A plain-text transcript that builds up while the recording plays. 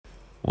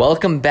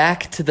Welcome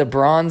back to the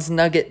Bronze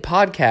Nugget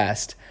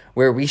Podcast,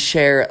 where we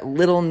share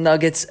little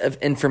nuggets of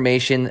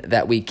information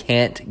that we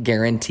can't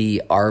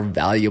guarantee are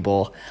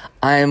valuable.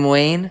 I'm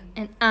Wayne.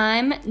 And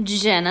I'm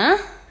Jenna.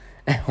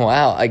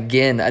 Wow,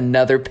 again,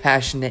 another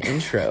passionate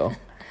intro.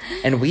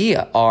 And we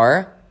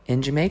are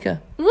in Jamaica.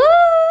 Woo!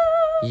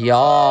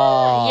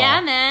 Y'all.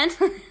 Yeah, man.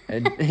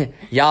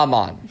 Yeah,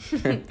 man.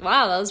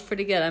 Wow, that was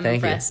pretty good. I'm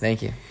impressed.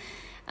 Thank you.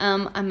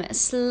 I'm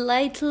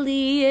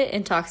slightly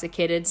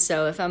intoxicated,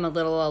 so if I'm a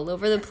little all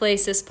over the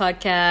place this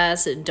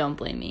podcast, don't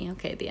blame me.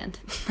 Okay, the end.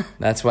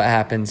 That's what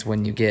happens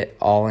when you get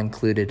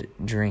all-included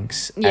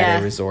drinks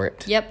at a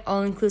resort. Yep,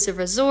 all-inclusive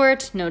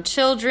resort, no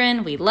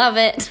children. We love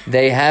it.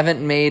 They haven't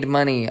made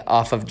money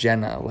off of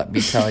Jenna, let me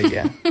tell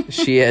you.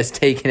 She has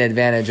taken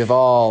advantage of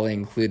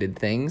all-included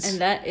things. And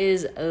that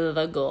is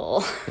the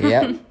goal.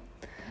 Yep.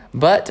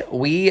 But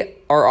we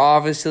are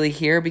obviously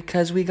here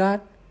because we got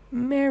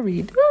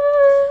married. Woo!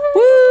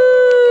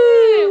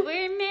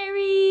 We're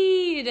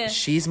married.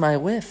 She's my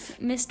whiff.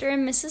 Mr.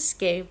 and Mrs.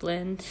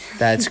 Scabland.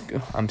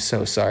 I'm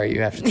so sorry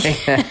you have to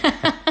take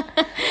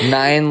that.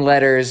 9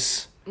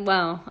 letters.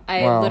 Wow.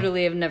 I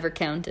literally have never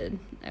counted.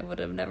 I would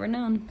have never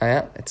known.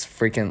 Yeah, it's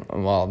freaking,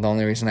 the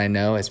only reason I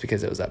know is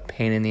because it was a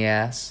pain in the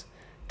ass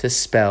to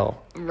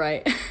spell.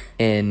 Right.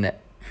 In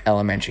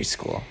elementary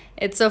school.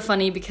 It's so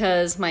funny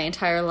because my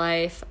entire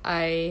life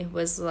I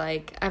was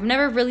like, I've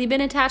never really been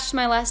attached to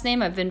my last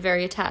name. I've been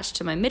very attached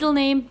to my middle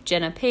name,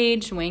 Jenna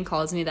Page. Wayne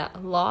calls me that a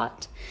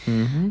lot.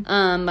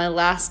 Mm-hmm. My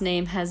last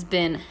name has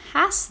been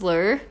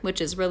Hassler,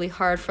 which is really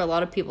hard for a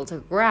lot of people to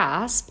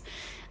grasp.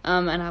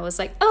 And I was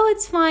like, oh,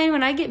 it's fine.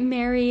 When I get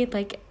married,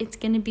 like, it's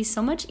going to be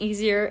so much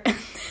easier.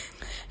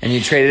 And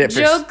you traded it for...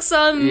 Joke's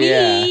on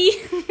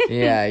me.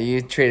 Yeah,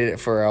 you traded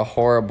it for a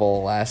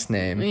horrible last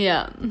name.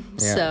 Yeah.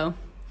 So...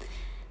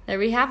 there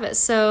we have it.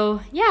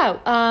 So,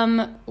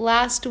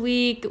 last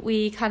week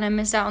we kind of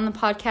missed out on the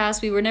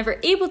podcast. We were never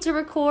able to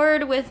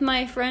record with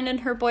my friend and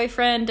her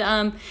boyfriend.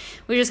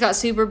 We just got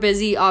super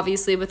busy,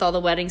 obviously, with all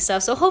the wedding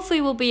stuff. So, hopefully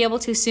we'll be able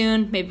to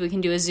soon. Maybe we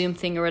can do a Zoom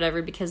thing or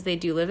whatever because they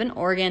do live in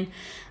Oregon.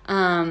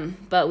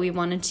 But we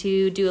wanted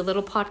to do a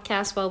little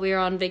podcast while we were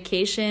on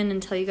vacation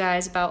and tell you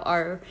guys about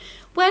our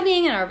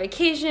wedding and our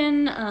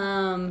vacation,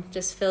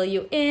 just fill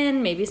you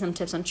in, maybe some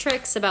tips and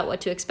tricks about what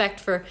to expect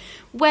for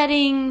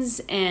weddings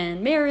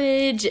and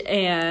marriage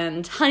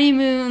and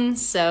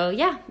honeymoons. So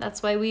yeah,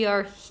 that's why we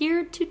are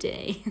here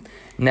today.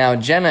 Now,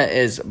 Jenna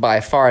is by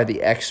far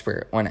the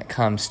expert when it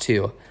comes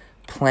to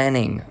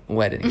planning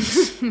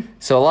weddings.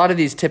 So a lot of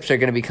these tips are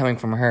going to be coming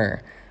from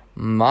her.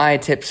 My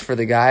tips for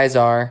the guys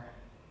are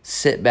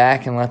sit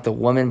back and let the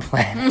woman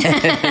plan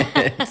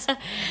it.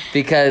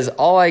 Because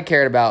all I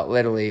cared about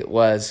literally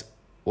was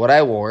what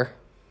I wore,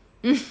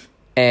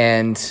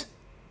 and...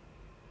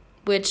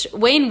 which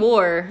Wayne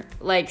wore,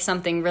 like,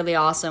 something really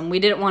awesome. We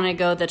didn't want to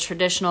go the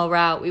traditional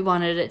route. We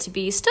wanted it to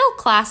be still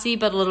classy,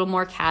 but a little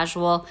more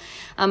casual.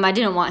 I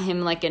didn't want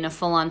him, like, in a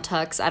full-on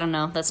tux. I don't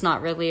know. That's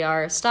not really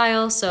our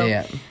style.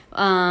 So,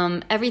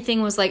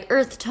 everything was, like,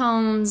 earth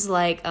tones,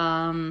 like,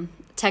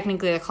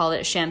 technically I called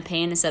it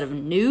champagne instead of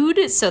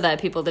nude, so that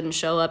people didn't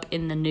show up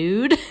in the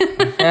nude.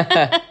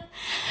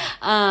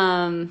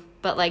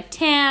 But like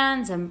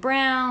tans and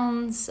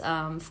browns,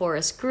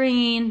 forest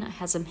green. I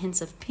had some hints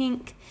of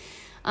pink.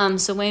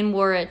 So Wayne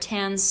wore a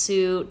tan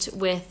suit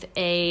with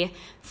a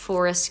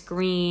forest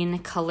green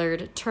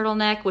colored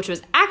turtleneck, which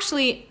was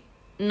actually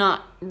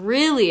not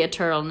really a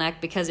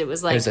turtleneck because it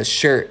was like... it was a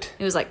shirt.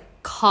 It was like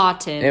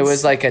cotton. It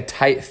was like a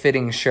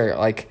tight-fitting shirt.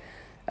 Like,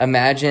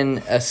 imagine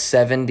a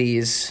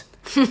 70s...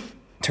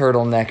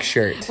 turtleneck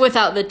shirt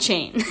without the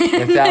chain.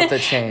 Without the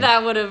chain.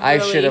 That would have really... I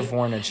should have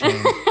worn a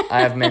chain. I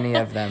have many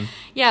of them.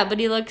 Yeah, but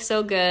he looked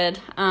so good.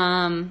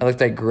 I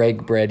looked like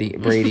Greg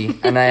Brady.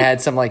 And I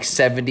had some like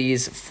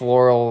 70s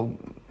floral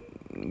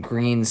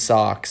green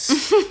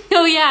socks.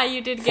 Oh yeah,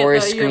 you did get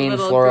forest green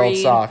floral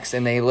green, socks,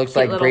 and they looked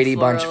like Brady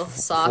Bunch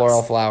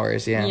floral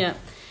flowers. Yeah.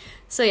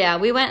 So yeah,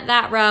 we went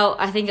that route.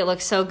 I think it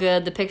looked so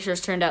good. The pictures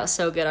turned out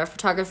so good. Our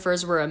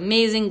photographers were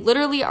amazing.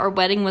 Literally, our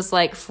wedding was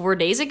like 4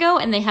 days ago,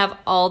 and they have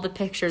all the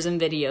pictures and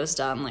videos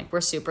done. Like,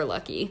 we're super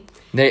lucky.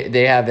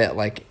 They have it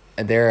like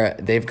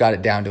they've got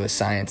it down to a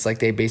science. Like,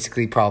 they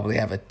basically probably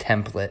have a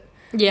template.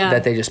 Yeah.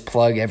 That they just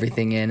plug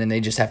everything in, and they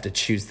just have to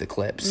choose the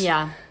clips.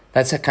 Yeah.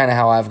 That's kind of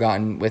how I've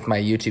gotten with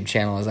my YouTube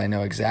channel, is I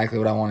know exactly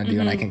what I want to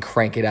do, and I can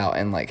crank it out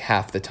in like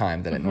half the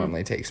time that it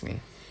normally takes me.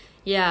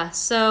 Yeah.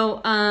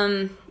 So,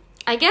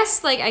 I guess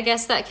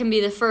that can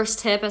be the first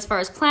tip as far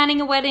as planning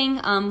a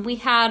wedding. We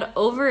had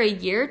over a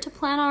year to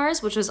plan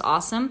ours, which was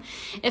awesome.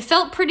 It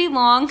felt pretty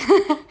long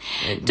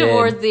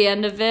towards the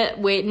end of it,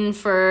 waiting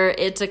for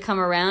it to come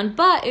around,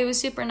 but it was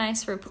super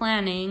nice for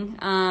planning.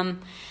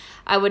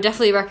 I would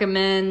definitely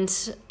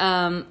recommend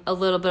a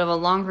little bit of a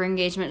longer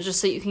engagement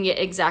just so you can get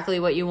exactly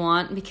what you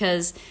want,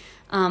 because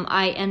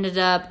I ended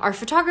up... our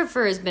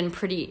photographer is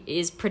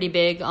pretty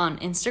big on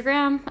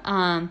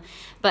Instagram,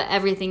 but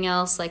everything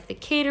else, like the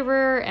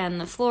caterer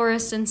and the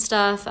florist and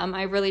stuff,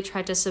 I really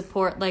tried to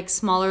support like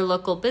smaller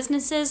local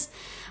businesses,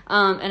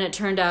 and it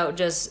turned out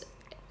just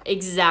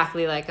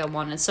exactly like I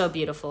wanted. So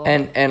beautiful.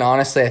 And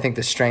honestly, I think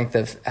the strength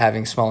of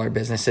having smaller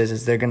businesses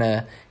is they're going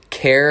to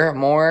care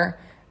more,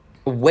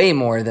 way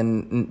more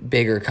than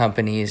bigger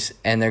companies,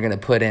 and they're going to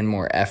put in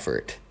more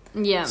effort.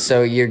 Yeah.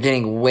 So you're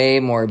getting way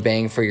more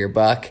bang for your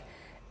buck.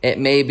 It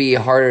may be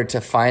harder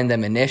to find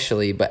them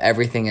initially, but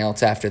everything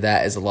else after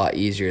that is a lot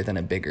easier than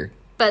a bigger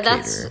But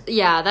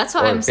that's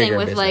what I'm saying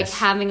with business. like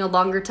having a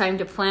longer time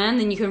to plan,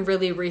 then you can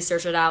really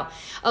research it out.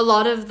 A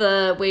lot of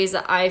the ways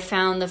that I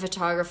found the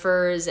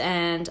photographers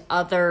and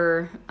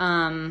other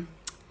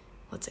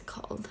what's it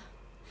called?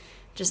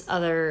 Just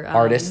other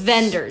artists,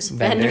 vendors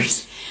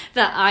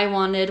that I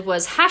wanted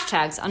was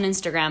hashtags on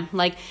Instagram,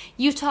 like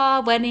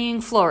Utah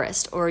wedding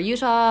florist or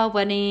Utah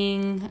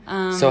wedding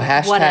so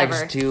hashtags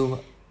whatever. do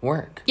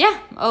work. Yeah.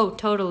 Oh,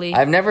 totally.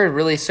 I've never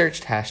really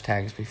searched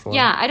hashtags before.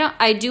 Yeah,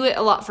 I do it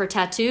a lot for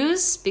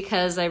tattoos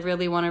because I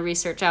really want to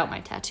research out my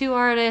tattoo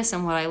artist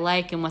and what I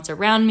like and what's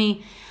around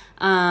me.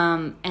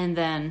 And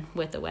then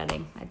with the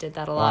wedding, I did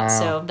that a lot. Wow.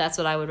 So that's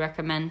what I would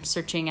recommend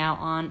searching out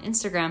on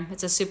Instagram.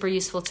 It's a super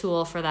useful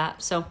tool for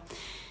that. So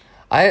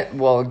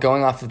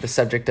going off of the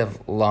subject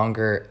of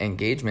longer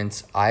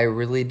engagements, I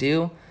really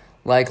do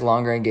like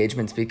longer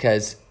engagements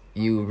because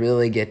you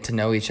really get to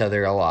know each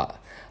other a lot.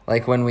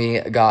 Like when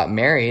we got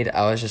married,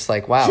 I was just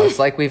like, wow, it's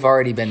like we've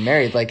already been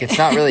married. Like it's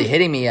not really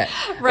hitting me yet.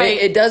 Right.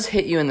 It does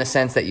hit you in the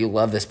sense that you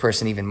love this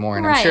person even more.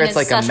 And I'm sure it's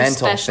like a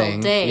mental thing.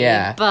 Day,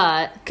 yeah.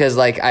 But because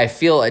like I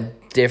feel a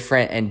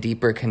different and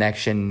deeper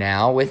connection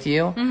now with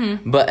you.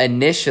 Mm-hmm. But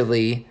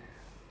initially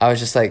I was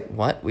just like,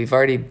 what? We've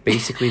already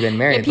basically been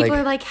married. Yeah, people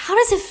are like, how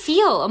does it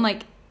feel? I'm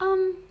like,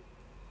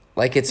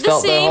 like it's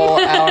felt same. the whole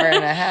hour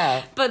and a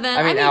half. But then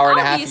I mean hour and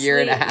a half, year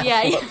and a half.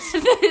 Yeah.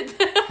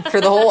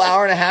 For the whole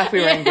hour and a half we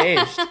were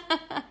engaged.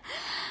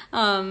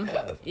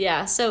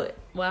 Yeah, so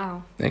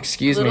wow.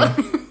 Excuse me.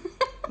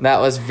 That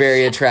was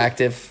very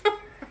attractive.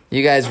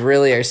 You guys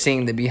really are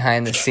seeing the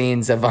behind the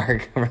scenes of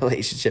our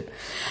relationship.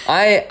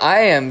 I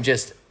am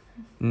just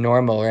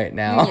normal right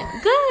now.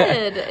 Yeah,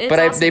 good. It's but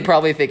awesome. they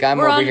probably think We're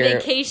over on here.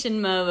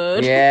 vacation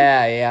mode.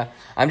 Yeah.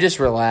 I'm just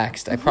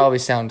relaxed. I probably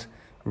sound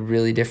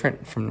really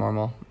different from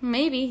normal.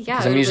 Maybe, yeah.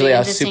 Because I'm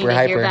usually super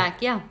hyper.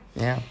 Back. Yeah.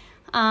 Yeah.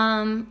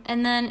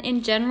 And then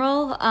in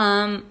general,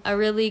 a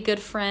really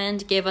good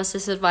friend gave us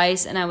this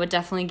advice, and I would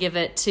definitely give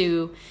it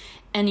to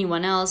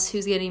anyone else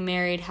who's getting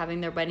married,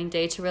 having their wedding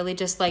day, to really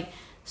just like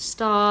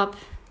stop,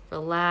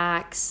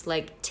 relax,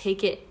 like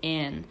take it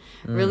in,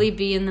 really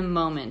be in the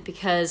moment,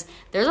 because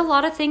there's a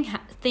lot of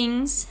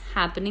things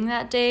happening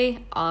that day.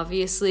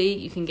 Obviously,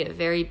 you can get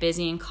very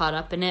busy and caught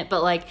up in it,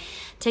 but like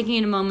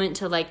taking a moment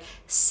to like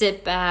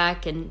sit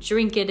back and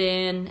drink it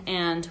in.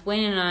 And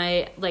Wayne and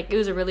I, like, it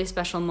was a really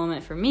special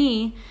moment for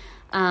me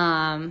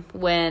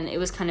when it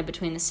was kind of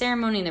between the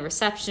ceremony and the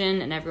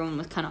reception, and everyone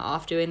was kind of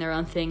off doing their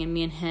own thing, and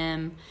me and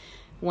him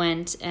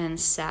went and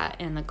sat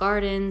in the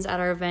gardens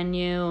at our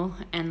venue,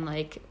 and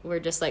like we're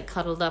just like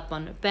cuddled up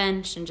on a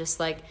bench and just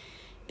like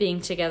being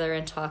together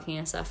and talking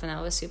and stuff, and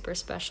that was super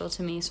special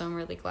to me. So I'm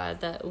really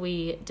glad that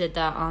we did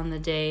that on the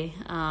day,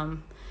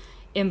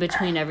 in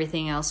between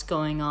everything else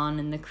going on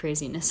and the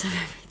craziness of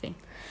everything.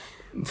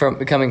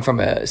 Coming from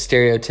a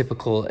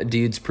stereotypical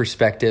dude's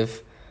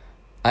perspective,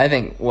 I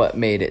think what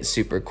made it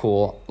super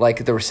cool,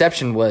 like the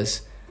reception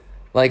was,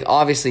 like,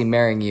 obviously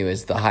marrying you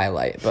is the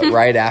highlight, but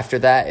right after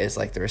that is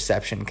like the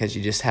reception, because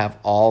you just have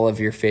all of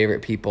your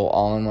favorite people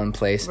all in one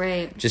place,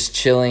 right? Just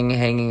chilling,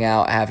 hanging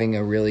out, having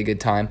a really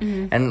good time.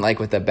 Mm-hmm. And like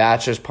with the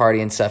bachelor's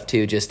party and stuff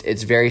too, just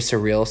it's very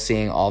surreal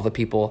seeing all the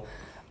people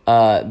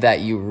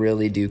that you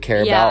really do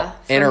care about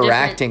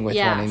interacting with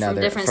one another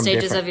from different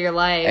stages of your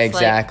life,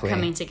 exactly, like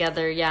coming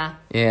together. Yeah,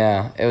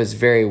 it was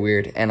very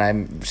weird, and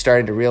I'm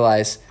starting to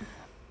realize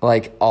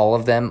like all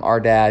of them are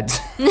dads.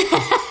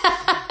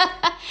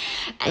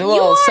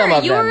 Well, some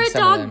of them. You're a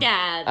dog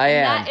dad. I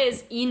am. That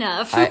is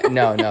enough.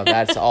 No,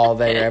 that's all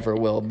there ever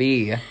will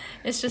be.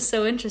 It's just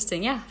so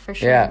interesting. Yeah, for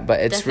sure. Yeah,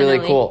 but it's really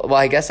cool. Well,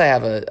 I guess I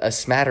have a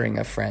smattering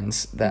of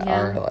friends that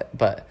are like,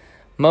 but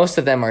most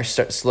of them are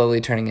slowly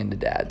turning into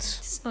dads.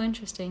 So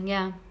interesting,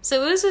 yeah.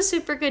 So it was a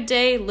super good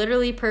day,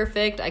 literally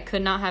perfect. I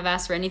could not have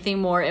asked for anything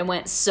more. It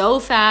went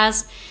so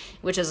fast,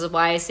 which is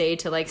why I say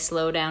to like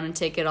slow down and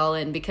take it all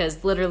in,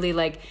 because literally,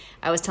 like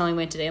I was telling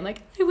Wayne today, I'm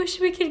like, I wish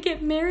we could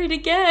get married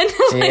again.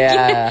 Like,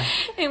 yeah.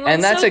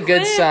 And that's so a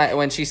good quick. sign.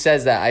 When she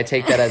says that, I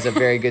take that as a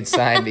very good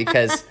sign,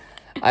 because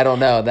I don't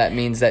know, that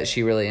means that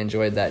she really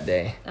enjoyed that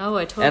day. Oh,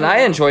 I totally. And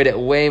I enjoyed it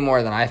way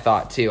more than I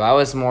thought too. I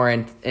was more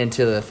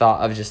into the thought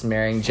of just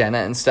marrying Jenna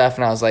and stuff,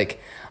 and I was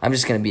like, I'm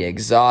just going to be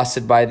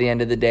exhausted by the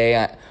end of the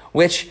day,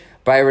 which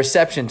by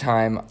reception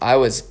time, I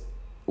was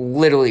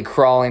literally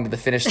crawling to the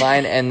finish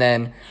line, and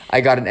then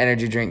I got an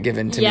energy drink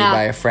given to me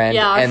by a friend,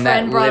 and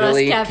that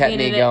literally kept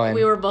me going.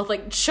 We were both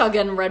like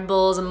chugging Red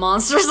Bulls and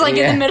Monsters like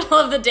in the middle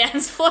of the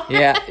dance floor.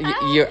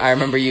 I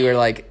remember you were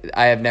like,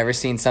 I have never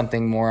seen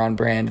something more on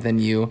brand than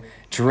you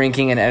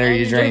drinking an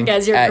energy drink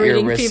as you're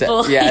greeting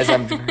people. As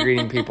I'm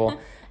greeting people.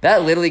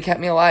 That literally kept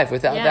me alive.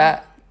 Without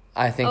that,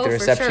 I think the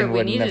reception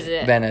wouldn't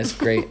have been as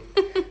great.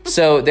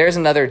 So there's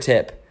another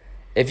tip.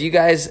 if you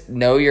guys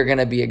know you're going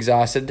to be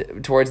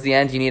exhausted towards the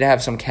end, you need to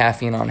have some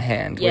caffeine on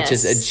hand, which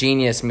is a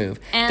genius move.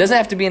 And doesn't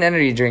have to be an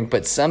energy drink,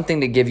 but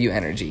something to give you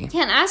energy.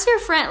 Yeah, and ask your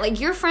friend.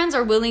 Like, your friends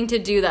are willing to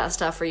do that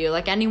stuff for you.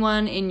 Like,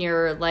 anyone in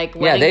your, like,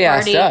 wedding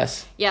party. Yeah, they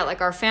asked us. Yeah, like,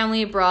 our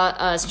family brought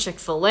us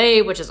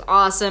Chick-fil-A, which is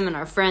awesome, and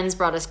our friends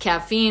brought us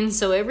caffeine.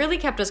 So it really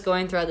kept us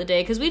going throughout the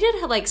day, because we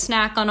did, like,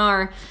 snack on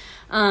our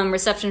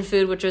reception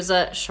food, which was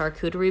a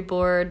charcuterie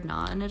board,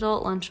 not an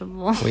adult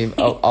Lunchable.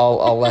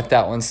 I'll let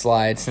that one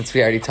slide since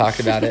we already talked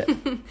about it.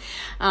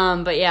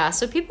 But yeah,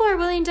 so people are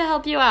willing to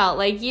help you out.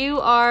 Like, you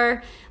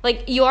are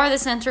the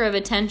center of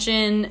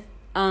attention.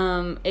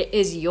 It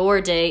is your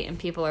day, and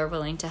people are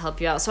willing to help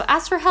you out. So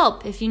ask for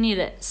help if you need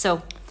it.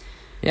 So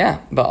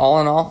yeah, but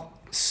all in all,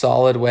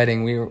 solid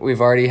wedding.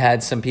 We've already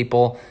had some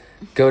people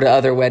go to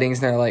other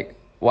weddings and they're like,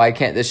 why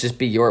can't this just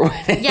be your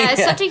wedding? Yeah,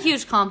 it's such a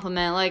huge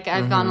compliment. Like,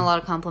 I've gotten a lot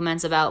of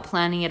compliments about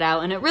planning it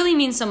out, and it really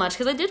means so much,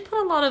 because I did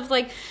put a lot of,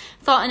 like,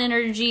 thought and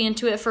energy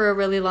into it for a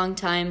really long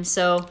time.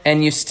 So,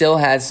 and you still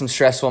had some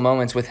stressful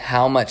moments with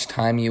how much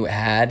time you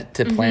had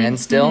to plan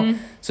still.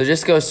 So it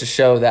just goes to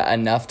show that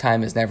enough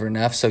time is never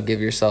enough, so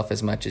give yourself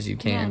as much as you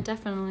can. Yeah,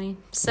 definitely.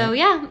 So,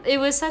 yeah, it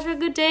was such a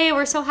good day.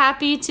 We're so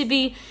happy to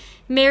be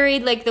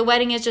married. Like, the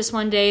wedding is just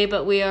one day,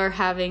 but we are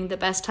having the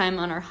best time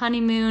on our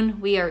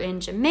honeymoon. We are in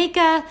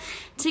Jamaica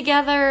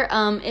together.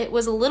 It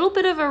was a little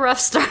bit of a rough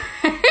start.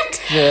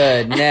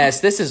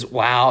 Goodness, this is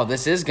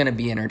going to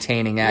be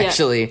entertaining,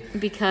 actually. Yeah,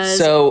 because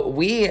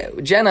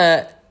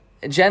Jenna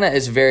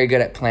is very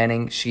good at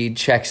planning. She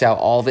checks out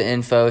all the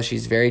info.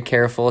 She's very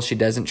careful. She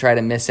doesn't try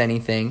to miss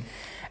anything.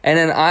 And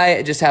then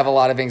I just have a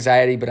lot of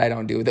anxiety, but I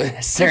don't do the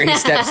necessary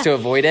steps to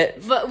avoid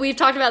it. But we've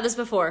talked about this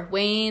before.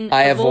 Wayne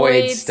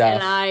avoid stuff,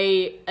 and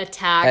I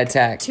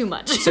attack too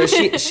much. So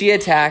she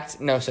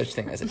attacked. No such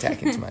thing as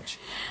attacking too much.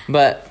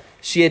 But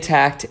she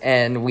attacked,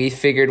 and we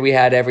figured we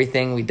had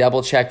everything. We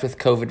double-checked with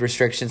COVID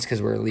restrictions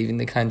because we're leaving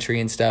the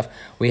country and stuff.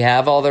 We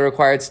have all the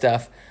required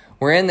stuff.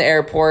 We're in the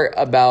airport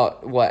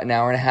about, an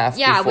hour and a half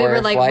before our flight? Yeah, we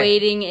were, like, flight.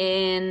 Waiting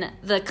in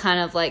the kind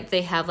of, like,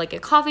 they have, like, a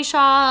coffee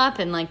shop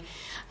and, like,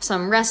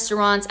 some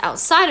restaurants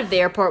outside of the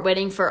airport,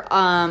 waiting for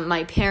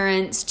my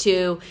parents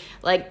to,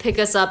 like, pick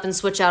us up and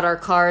switch out our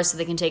cars so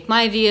they can take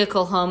my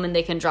vehicle home and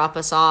they can drop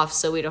us off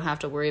so we don't have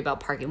to worry about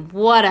parking,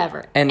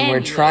 whatever. And we're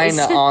trying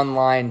to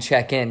online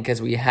check in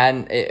because we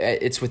hadn't,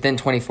 it's within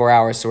 24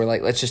 hours, so we're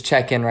like, let's just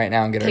check in right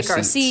now and get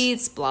our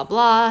seats, blah,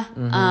 blah.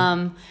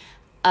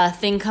 A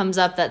thing comes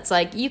up that's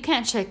like, you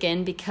can't check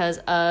in because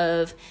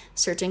of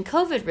certain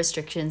COVID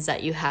restrictions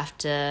that you have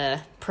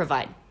to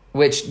provide.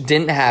 Which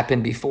didn't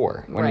happen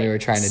before when we were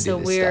trying to do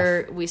this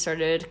stuff. So we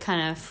started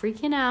kind of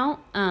freaking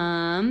out.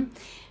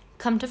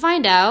 Come to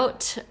find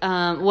out,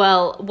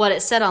 what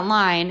it said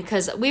online,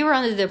 because we were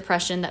under the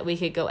impression that we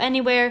could go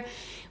anywhere.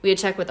 We had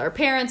checked with our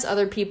parents,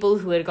 other people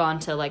who had gone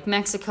to, like,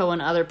 Mexico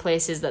and other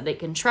places that they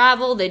can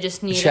travel. They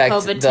just need a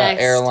COVID test.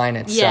 The airline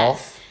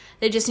itself. Yeah,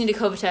 they just need a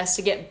COVID test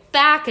to get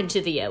back into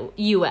the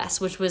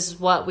U.S., which was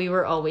what we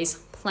were always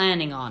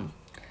planning on.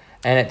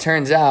 And it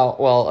turns out,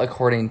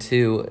 according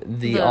to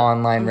the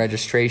online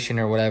registration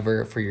or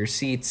whatever for your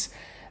seats,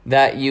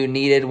 that you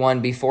needed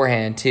one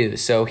beforehand too.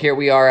 So here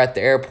we are at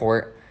the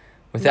airport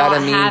without a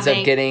means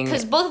of getting,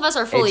 because both of us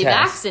are fully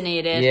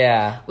vaccinated.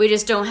 Yeah, we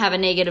just don't have a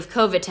negative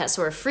COVID test,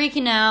 so we're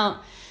freaking out.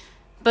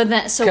 But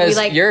then,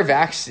 because your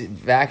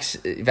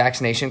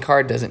vaccination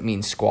card doesn't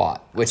mean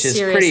squat, which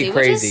is pretty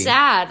crazy. Which is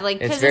sad.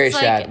 Like, it's very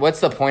sad. What's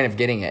the point of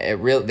getting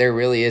it? There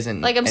really isn't.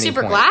 Like, I'm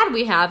super glad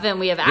we have it and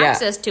we have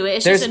access to it.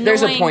 It's just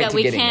annoying that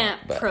we can't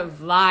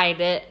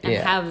provide it and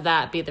have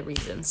that be the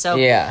reason. So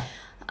yeah.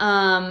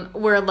 I'm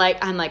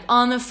like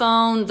on the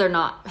phone. They're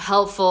not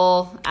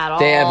helpful at all.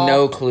 They have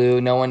no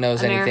clue. No one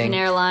knows anything. American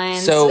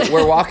Airlines. So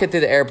we're walking through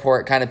the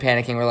airport kind of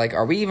panicking. We're like,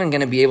 are we even going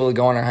to be able to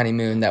go on our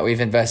honeymoon that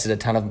we've invested a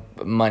ton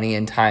of money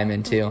and time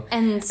into?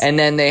 And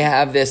then they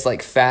have this,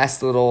 like,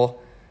 fast little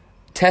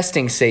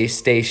testing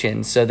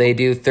station. So they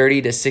do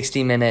 30 to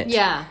 60 minute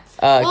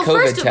COVID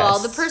first of tests. all,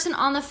 the person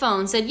on the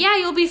phone said, yeah,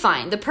 you'll be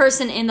fine. The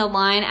person in the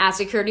line at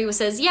security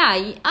says, yeah,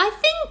 I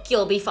think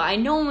you'll be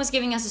fine. No one was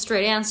giving us a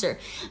straight answer.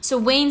 So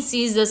Wayne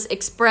sees this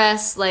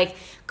express, like,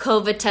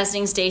 COVID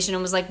testing station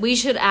and was like, we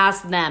should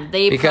ask them.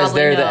 Because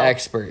they're know. The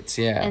experts,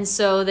 yeah. And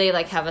so they,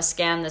 like, have us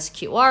scan this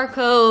QR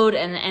code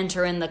and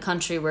enter in the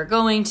country we're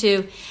going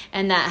to,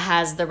 and that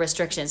has the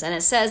restrictions. And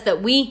it says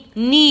that we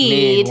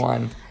need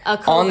one. A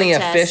COVID on the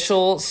test.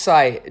 Official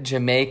site,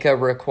 Jamaica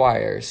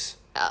requires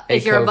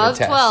if you're COVID above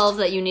test. 12,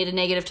 that you need a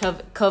negative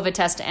COVID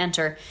test to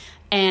enter.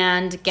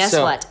 And guess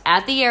what?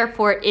 At the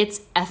airport,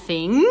 it's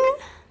effing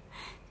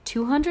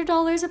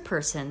 $200 a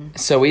person.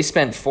 So we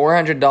spent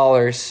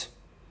 $400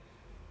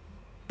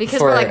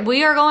 because we're like,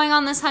 we are going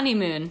on this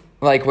honeymoon.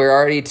 Like, we're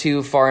already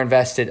too far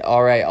invested.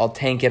 All right, I'll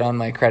tank it on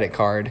my credit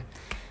card.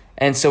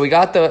 And so we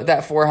got that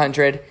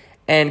 $400.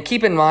 And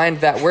keep in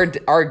mind that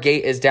our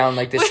gate is down,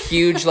 like, this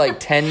huge, like,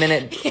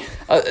 10-minute.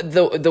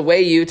 The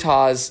way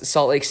Utah's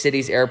Salt Lake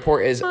City's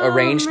airport is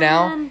arranged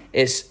now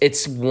is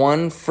it's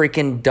one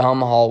freaking dumb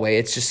hallway.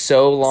 It's just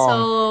so long.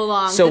 So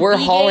long. So we're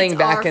hauling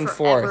back and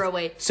forth.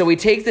 Away. So we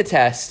take the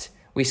test.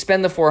 We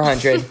spend the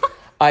 $400.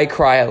 I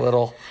cry a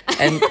little.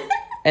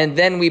 And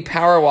then we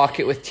power walk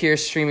it with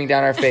tears streaming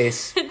down our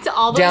face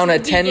down a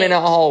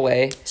 10-minute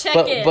hallway.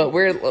 But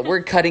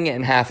we're cutting it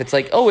in half. It's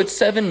like, oh, it's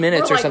 7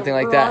 minutes or something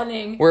like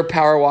that. We're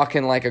power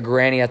walking like a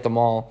granny at the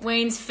mall.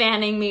 Wayne's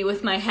fanning me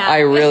with my hat. I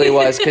really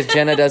was, because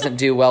Jenna doesn't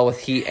do well with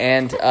heat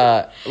and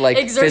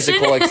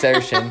physical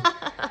exertion.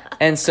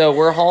 And so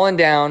we're hauling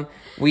down.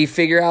 We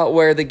figure out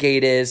where the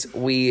gate is.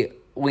 We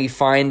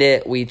find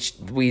it. We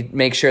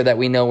make sure that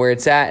we know where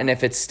it's at, and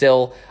if it's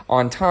still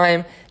on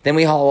time, then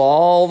we haul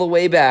all the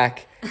way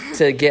back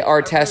to get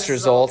our test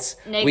results.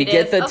 Negative, we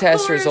get the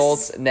test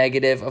results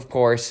negative, of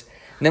course.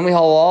 And then we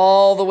haul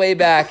all the way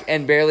back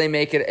and barely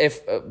make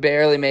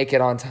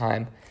it on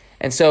time.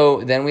 And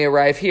so then we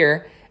arrive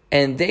here,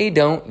 and they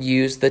don't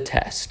use the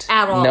test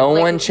at all. No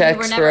one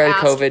checks for a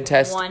COVID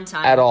test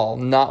at all.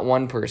 Not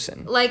one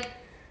person.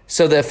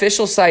 So the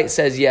official site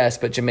says yes,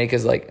 but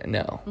Jamaica's like,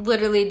 no.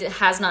 Literally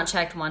has not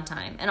checked one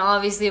time. And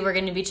obviously we're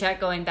going to be checked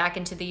going back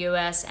into the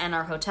U.S. and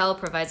our hotel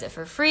provides it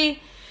for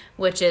free,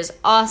 which is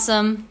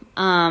awesome.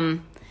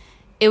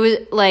 It was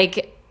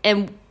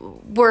and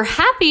we're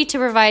happy to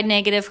provide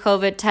negative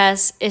COVID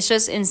tests. It's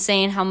just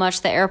insane how much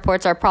the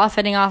airports are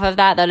profiting off of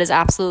that. That is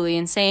absolutely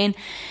insane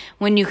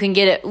when you can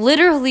get it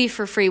literally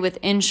for free with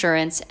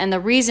insurance. And the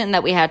reason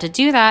that we had to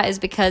do that is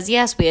because,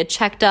 yes, we had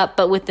checked up,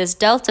 but with this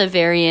Delta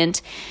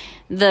variant,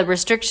 the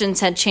restrictions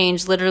had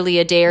changed literally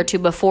a day or two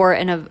before,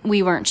 and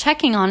we weren't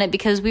checking on it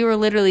because we were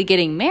literally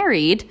getting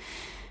married.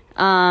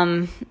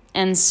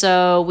 And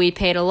so we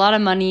paid a lot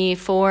of money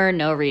for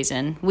no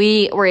reason.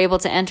 We were able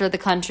to enter the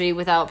country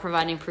without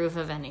providing proof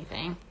of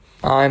anything.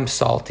 I'm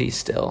salty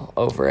still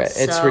over it.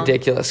 It's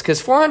ridiculous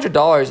because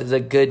 $400 is a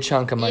good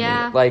chunk of money.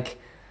 Yeah.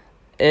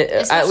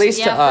 At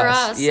least to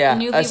us. Yeah,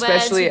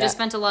 newlyweds who just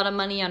spent a lot of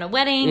money on a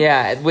wedding.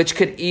 Yeah, which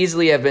could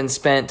easily have been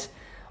spent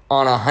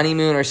on a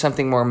honeymoon or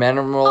something more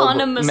memorable. On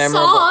a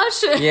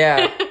massage.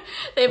 Yeah.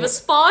 They have a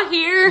spa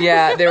here.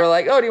 Yeah, they were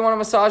like, oh, do you want a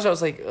massage? I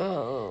was like,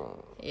 oh.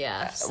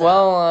 Yeah. So.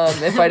 Well,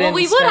 if I didn't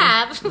we would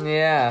have.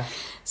 Yeah.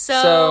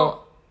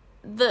 So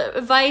the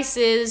advice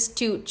is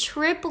to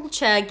triple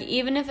check,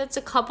 even if it's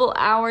a couple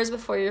hours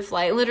before your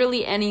flight.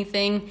 Literally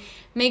anything.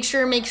 Make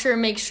sure.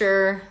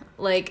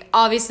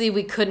 Obviously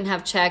we couldn't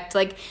have checked.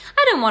 I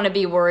didn't want to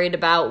be worried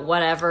about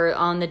whatever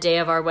on the day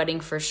of our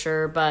wedding for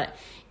sure, but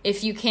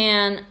if you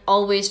can,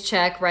 always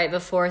check right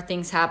before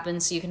things happen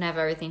so you can have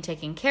everything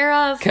taken care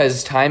of.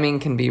 Because timing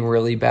can be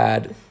really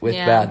bad with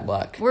bad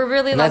luck. We're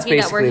really lucky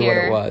that we're here. That's basically what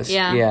it was.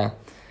 Yeah.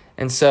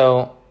 And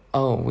so,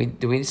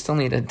 do we still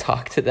need to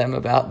talk to them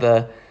about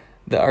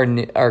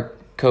our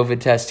COVID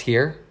test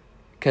here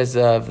because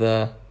of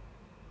the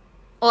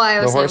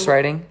horse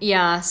riding?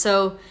 Yeah,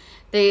 so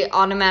they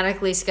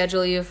automatically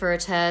schedule you for a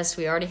test.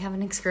 We already have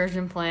an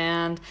excursion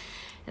planned.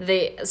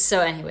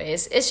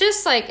 Anyways, it's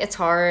just it's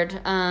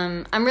hard.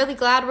 I'm really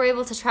glad we're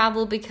able to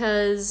travel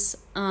because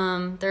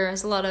there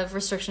is a lot of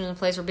restrictions in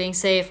place. We're being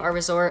safe. Our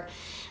resort,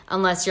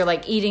 unless you're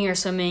eating or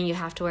swimming, you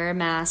have to wear a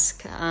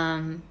mask.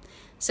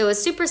 So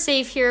it's super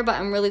safe here, but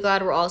I'm really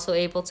glad we're also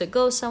able to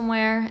go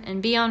somewhere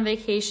and be on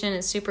vacation.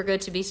 It's super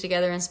good to be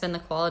together and spend the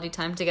quality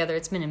time together.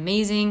 It's been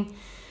amazing.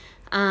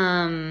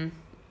 I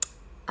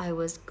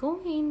was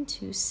going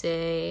to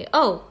say,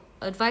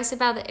 advice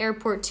about the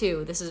airport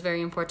too. This is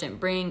very important.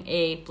 Bring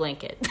a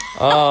blanket.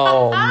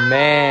 Oh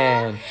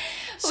man.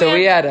 So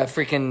we had a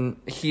freaking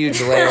huge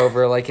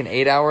layover, an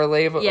 8-hour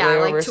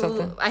layover or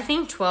something? I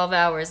think 12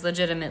 hours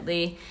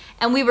legitimately.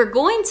 And we were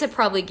going to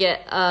probably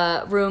get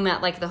a room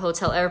at the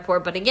hotel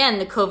airport, but again,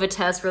 the COVID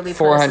test really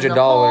put us in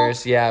the hole.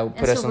 $400, yeah,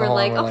 put us in the hole.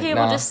 And so we're okay,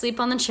 we'll just sleep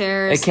on the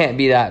chairs. It can't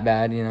be that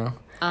bad,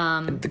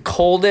 The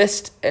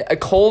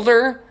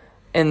colder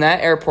in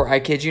that airport, I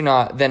kid you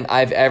not, than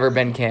I've ever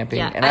been camping.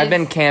 Yeah, and I've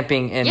been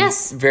camping in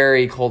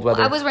very cold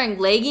weather. I was wearing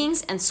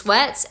leggings and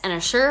sweats and a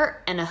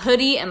shirt and a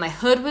hoodie, and my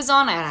hood was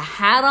on. I had a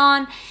hat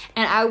on,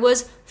 and I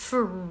was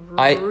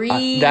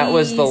freezing. That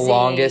was the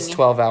longest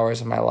 12 hours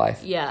of my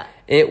life. Yeah.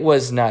 It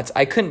was nuts.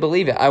 I couldn't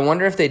believe it. I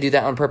wonder if they do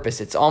that on purpose.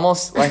 It's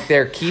almost like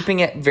they're keeping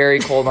it very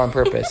cold on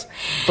purpose.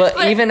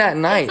 But even at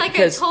night,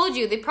 it's I told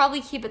you, they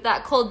probably keep it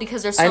that cold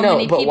because there's so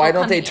many people but why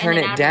don't they turn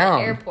it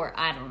down? The airport.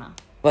 I don't know.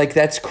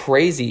 That's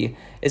crazy.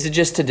 Is it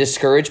just to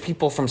discourage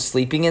people from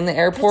sleeping in the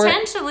airport?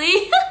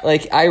 Potentially.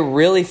 I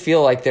really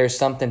feel like there's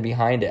something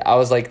behind it. I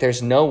was like,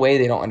 there's no way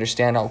they don't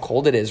understand how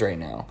cold it is right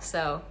now.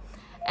 So,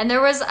 and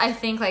there was, I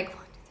think,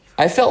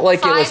 I felt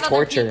like it was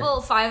torture.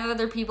 5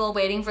 other people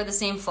waiting for the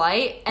same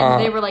flight.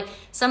 And they were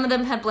some of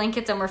them had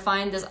blankets and were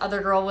fine. This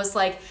other girl was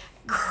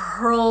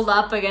curled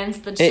up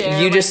against the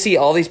chair. You just see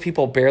all these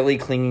people barely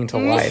clinging to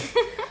life.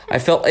 I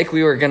felt like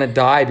we were going to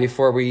die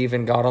before we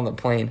even got on the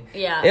plane.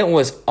 Yeah. It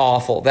was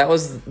awful. That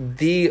was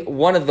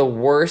one of the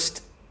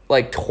worst,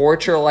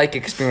 torture-like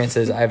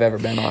experiences I've ever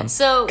been on.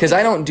 Because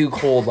I don't do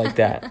cold like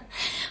that.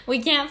 We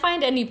can't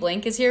find any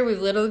blankets here.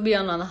 We've literally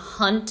been on the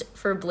hunt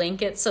for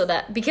blankets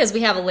because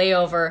we have a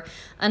layover,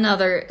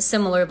 another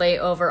similar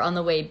layover on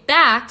the way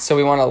back. So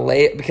we want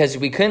to because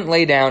we couldn't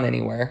lay down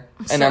anywhere.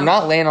 And I'm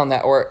not laying on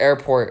that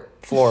airport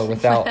floor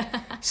without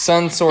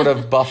some sort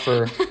of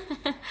buffer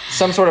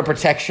some sort of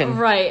protection.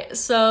 Right.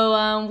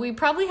 So we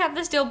probably have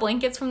the steel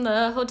blankets from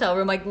the hotel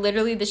room, like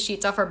literally the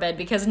sheets off our bed,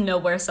 because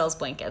nowhere sells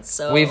blankets.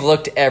 So we've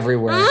looked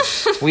everywhere.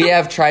 We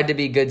have tried to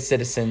be good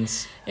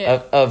citizens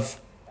of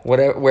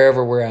whatever,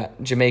 wherever we're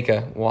at.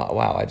 Jamaica.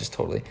 Wow,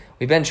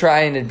 we've been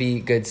trying to be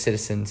good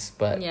citizens,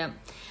 but yeah.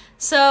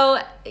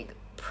 So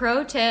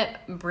pro tip,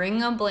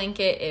 bring a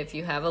blanket if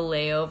you have a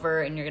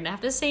layover and you're going to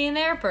have to stay in the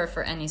airport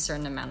for any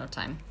certain amount of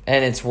time.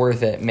 And it's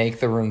worth it. Make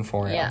the room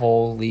for it.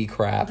 Holy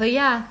crap. But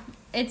yeah,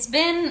 it's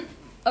been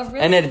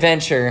an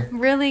adventure.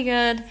 Really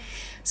good.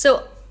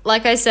 So,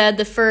 like I said,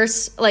 the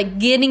first,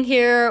 getting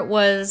here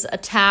was a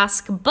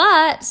task,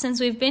 but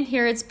since we've been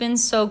here, it's been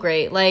so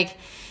great. We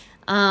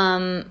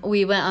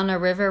went on a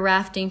river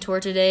rafting tour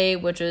today,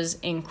 which was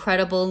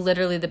incredible.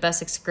 Literally the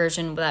best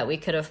excursion that we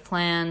could have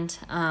planned.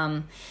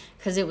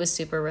 Because it was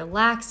super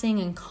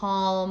relaxing and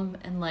calm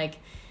and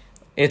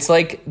it's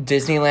like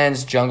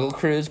Disneyland's Jungle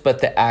Cruise, but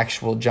the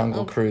actual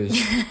Jungle Cruise.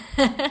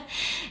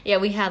 Yeah,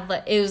 we had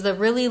it was the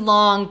really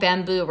long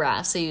bamboo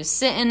raft, so you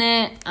sit in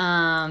it.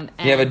 And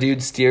you have a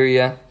dude steer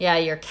you. Yeah,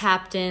 your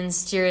captain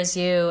steers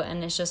you,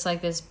 and it's just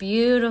like this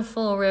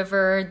beautiful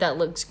river that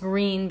looks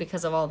green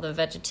because of all the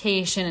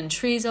vegetation and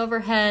trees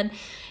overhead.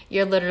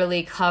 You're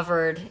literally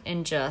covered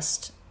in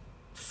just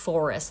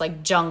forest,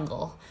 like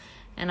jungle,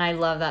 and I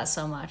love that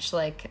so much.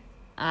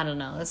 I don't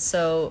know.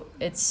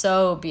 It's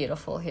so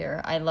beautiful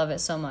here. I love it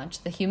so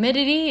much. The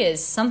humidity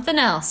is something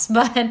else,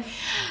 but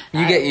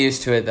you get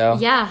used to it though.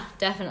 Yeah,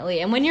 definitely.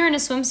 And when you're in a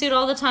swimsuit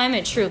all the time,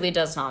 it truly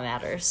does not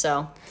matter.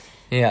 So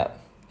yeah,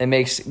 it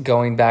makes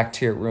going back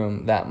to your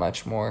room that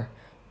much more.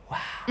 Wow.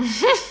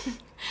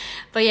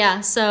 But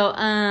yeah,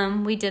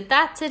 so we did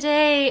that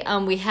today.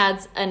 We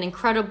had an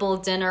incredible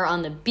dinner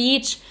on the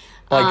beach.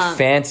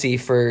 Fancy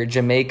for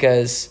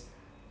Jamaica's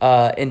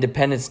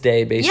Independence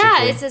Day, basically.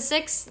 Yeah, it's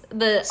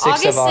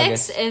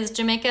August 6th is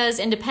Jamaica's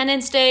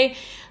Independence Day.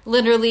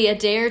 Literally a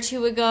day or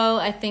two ago,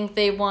 I think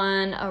they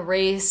won a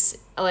race,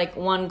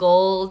 won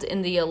gold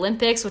in the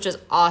Olympics, which is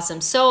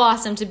awesome. So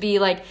awesome to be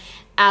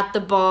at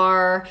the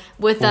bar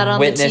with that on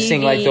the TV.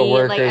 Witnessing the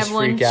workers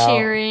everyone freak out.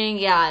 Cheering.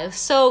 Yeah, it was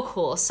so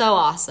cool, so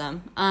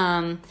awesome.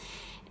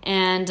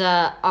 And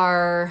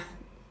our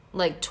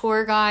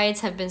tour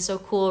guides have been so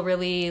cool,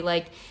 really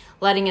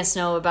letting us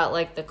know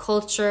about the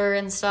culture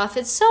and stuff.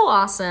 It's so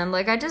awesome.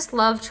 I just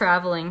love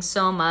traveling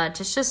so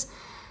much. It's just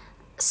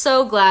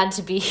so glad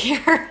to be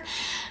here.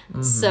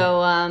 Mm-hmm.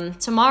 So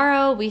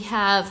tomorrow we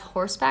have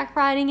horseback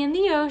riding in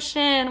the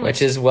ocean,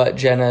 which is what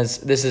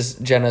this is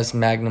Jenna's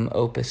magnum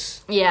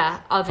opus.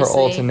 Yeah, obviously. For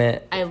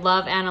ultimate I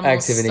love animals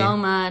activity. So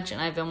much,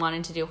 and I've been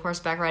wanting to do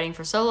horseback riding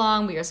for so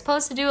long. We were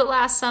supposed to do it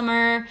last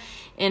summer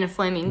in a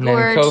Flaming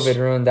Gorge. And then COVID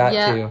ruined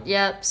that too.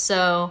 Yep.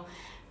 So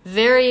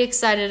very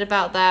excited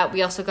about that.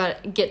 We also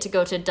get to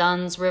go to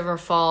Dunn's River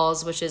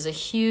Falls, which is a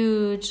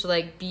huge,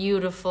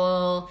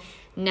 beautiful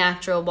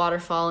natural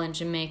waterfall in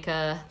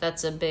Jamaica.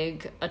 That's a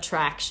big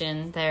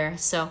attraction there.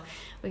 So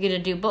we get to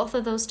do both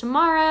of those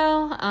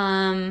tomorrow.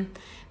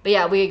 But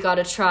yeah, we got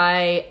to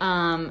try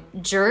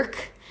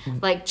jerk,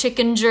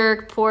 chicken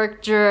jerk,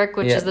 pork jerk,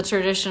 which is the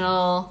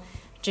traditional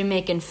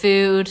Jamaican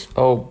food.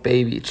 Oh,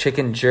 baby.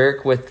 Chicken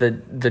jerk with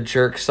the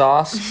jerk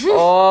sauce.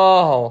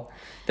 Oh,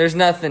 there's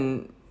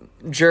nothing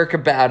jerk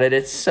about it.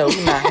 It's so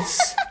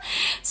nice.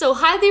 So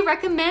highly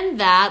recommend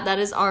that. That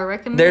is our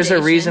recommendation. There's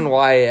a reason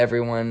why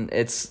everyone,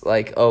 it's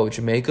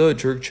Jamaica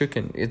jerk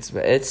chicken.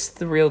 It's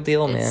the real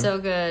deal, man. It's so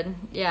good.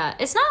 Yeah.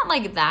 It's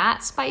not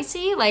that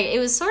spicy. It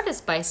was sort of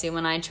spicy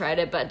when I tried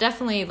it, but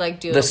definitely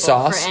doable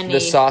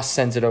the sauce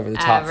sends it over the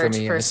top for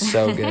me. Person. It's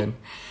so good.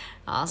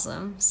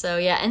 Awesome. So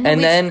yeah,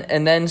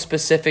 and then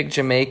specific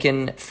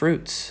Jamaican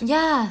fruits.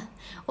 Yeah.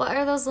 What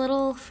are those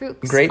little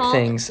fruits Grape called?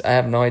 things. I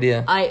have no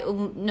idea.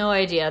 No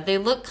idea. They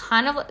look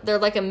they're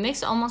a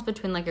mix almost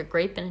between a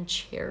grape and a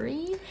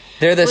cherry.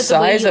 They're the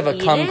size of a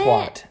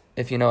kumquat,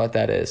 if you know what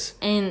that is.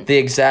 And the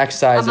exact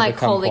size of a kumquat.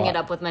 I'm holding it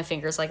up with my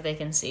fingers they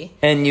can see.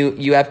 And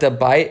you have to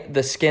bite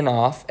the skin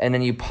off, and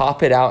then you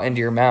pop it out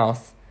into your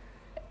mouth.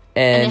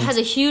 And it has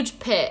a huge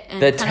pit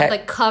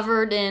and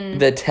covered in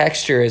the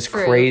texture is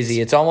fruit. Crazy.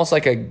 It's almost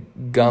like a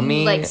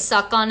gummy. You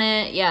suck on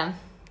it, yeah.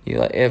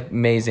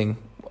 Amazing.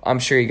 I'm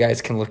sure you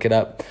guys can look it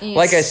up. Yes.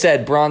 Like I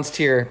said, Bronze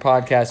Tier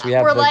Podcast, we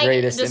have the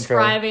greatest info.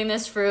 We're describing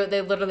this fruit. They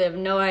literally have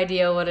no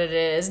idea what it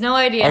is. No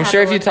idea. I'm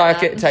sure if you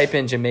type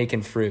in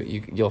Jamaican fruit,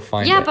 you'll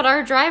find it. Yeah, but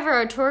our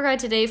tour guide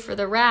today for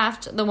the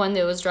raft, the one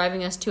that was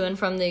driving us to and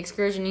from the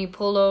excursion, he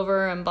pulled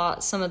over and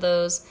bought some of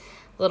those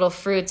little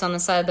fruits on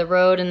the side of the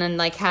road and then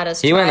had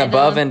us try them. He went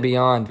above and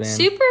beyond, man.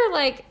 Super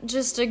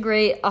just a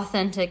great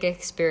authentic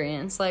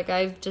experience.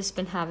 I've just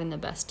been having the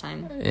best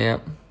time. Yeah.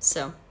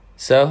 So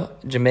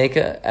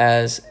Jamaica,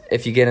 as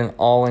if you get an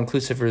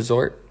all-inclusive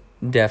resort,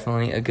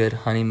 definitely a good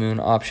honeymoon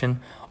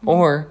option. Mm-hmm.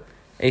 Or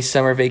a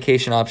summer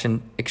vacation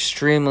option,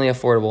 extremely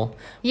affordable.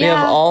 Yeah. We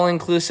have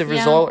all-inclusive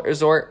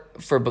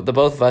resort for the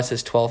both of us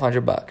is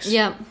 $1,200.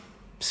 Yeah.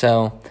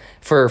 So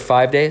for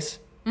 5 days,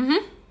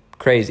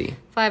 crazy.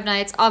 5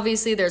 nights.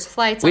 Obviously, there's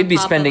flights. We'd be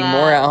spending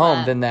more at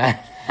home than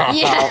that.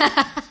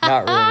 Yeah.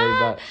 Not really,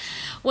 but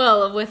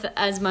Well, with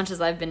as much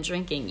as I've been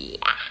drinking,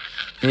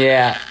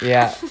 yeah.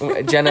 Yeah.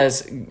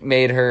 Jenna's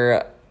made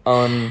her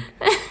own.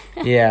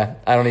 Yeah,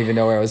 I don't even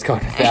know where I was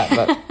going with that,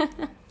 but.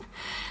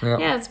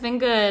 Yeah, it's been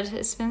good.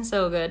 It's been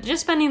so good.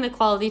 Just spending the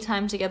quality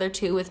time together,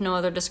 too, with no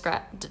other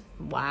distractions.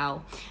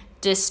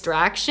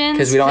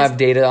 Because we don't have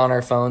data on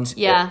our phones.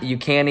 Yeah. You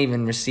can't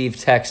even receive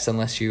text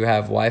unless you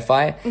have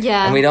Wi-Fi.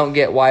 Yeah. And we don't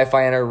get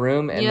Wi-Fi in our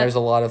room, and there's a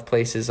lot of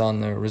places on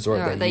the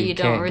resort that you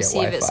don't can't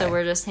receive get it. So Wi-Fi.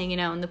 we're just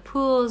hanging out in the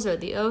pools or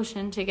the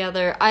ocean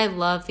together. I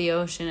love the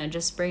ocean. It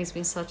just brings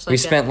me such we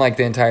spent like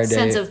the entire day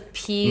sense of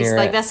peace.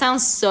 Like that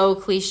sounds so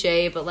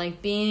cliche, but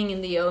like being in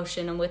the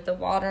ocean and with the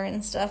water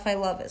and stuff, I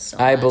love it so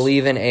much. I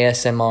believe in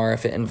ASMR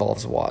if it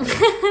involves water.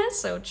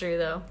 So true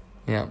though.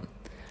 Yeah.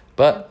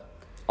 But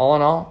all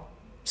in all,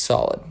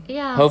 solid.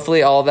 Yeah.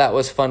 Hopefully all of that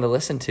was fun to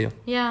listen to.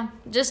 Yeah.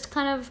 Just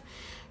kind of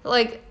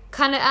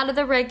out of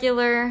the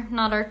regular,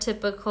 not our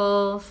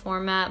typical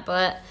format,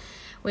 but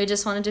we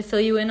just wanted to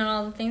fill you in on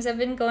all the things that have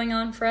been going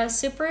on for us.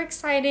 Super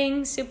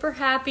exciting, super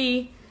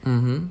happy.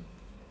 Mm-hmm.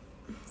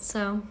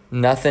 So.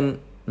 Nothing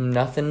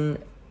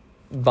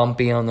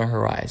bumpy on the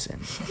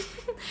horizon.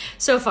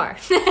 So far.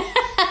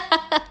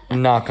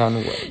 Knock on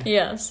wood.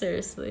 Yeah,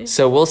 seriously.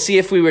 So we'll see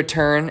if we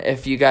return,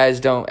 if you guys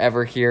don't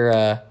ever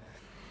hear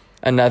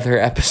another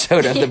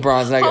episode of the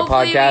Bronze Nugget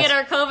Hopefully podcast. We get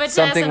our COVID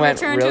Something test and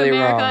went return really to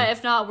America. wrong.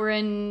 If not, we're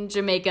in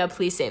Jamaica.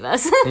 Please save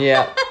us.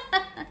 Yeah.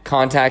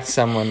 Contact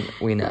someone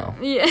we know.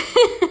 Yeah.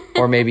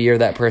 Or maybe you're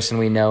that person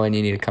we know and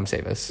you need to come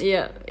save us.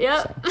 Yeah.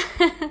 Yep.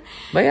 So.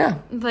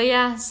 But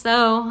yeah.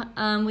 So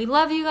we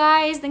love you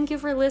guys. Thank you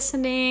for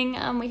listening.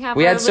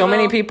 We had so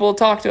many people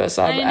talk to us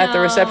at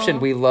the reception.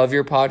 We love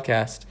your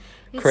podcast.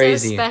 It's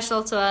Crazy. so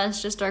special to us,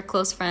 just our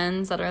close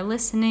friends that are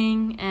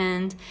listening,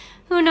 and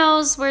who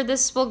knows where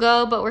this will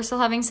go, but we're still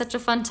having such a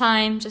fun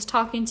time just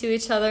talking to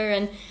each other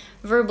and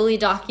verbally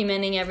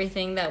documenting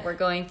everything that we're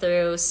going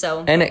through.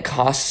 So, and it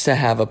costs to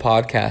have a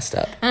podcast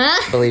up,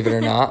 believe it or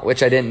not,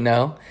 which I didn't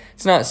know.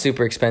 It's not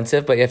super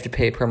expensive, but you have to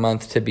pay per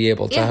month to be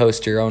able to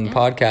host your own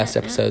podcast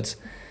episodes.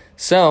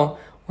 So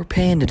we're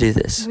paying to do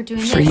this. We're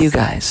doing for this you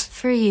guys.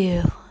 For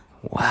you.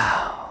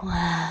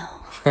 Wow.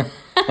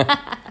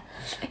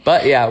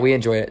 But yeah, we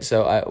enjoyed it.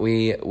 So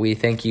we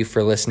thank you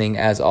for listening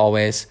as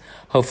always.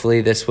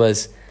 Hopefully this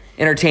was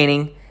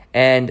entertaining,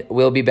 and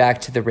we'll be back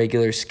to the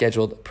regular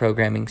scheduled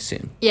programming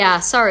soon.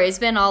 Yeah, sorry, it's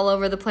been all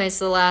over the place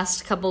the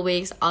last couple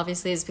weeks.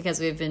 Obviously, it's because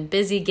we've been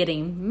busy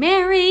getting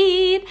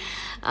married.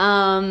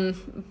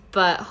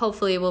 But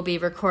hopefully we'll be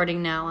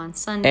recording now on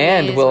Sundays.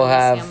 And we'll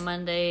have on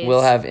Mondays.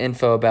 We'll have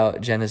info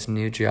about Jenna's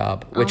new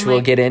job, which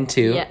we'll get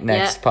into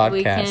next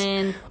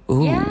podcast.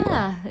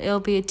 Yeah, it'll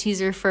be a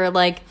teaser for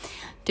like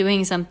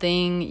doing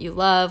something you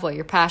love, what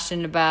you're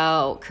passionate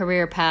about,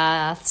 career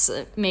paths,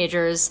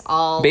 majors,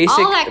 all that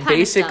kind of stuff.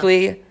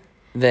 Basically,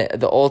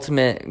 the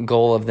ultimate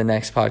goal of the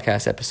next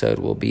podcast episode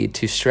will be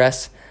to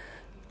stress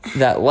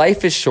that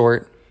life is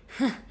short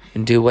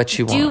and do what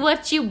you want. Do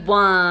what you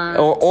want.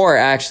 Or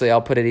actually,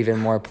 I'll put it even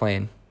more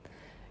plain.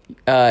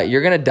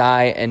 You're going to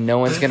die and no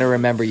one's going to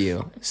remember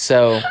you.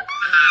 So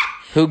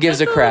who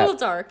gives a crap? A little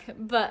dark,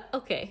 but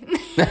okay.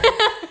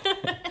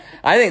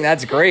 I think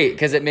that's great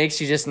because it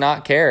makes you just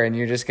not care and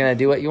you're just going to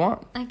do what you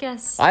want. I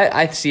guess.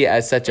 I see it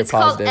as such a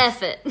positive. It's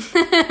called F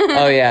it.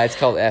 Oh, yeah, it's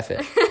called F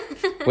it,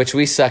 which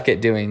we suck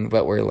at doing,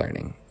 but we're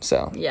learning.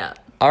 So, yeah.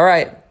 All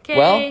right. Okay.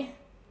 Well,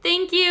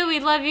 thank you. We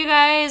love you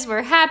guys.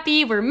 We're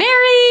happy. We're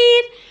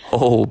married.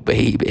 Oh,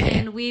 baby.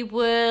 And we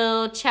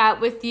will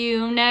chat with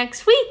you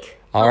next week.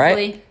 All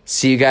right.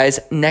 See you guys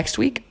next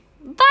week.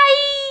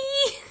 Bye.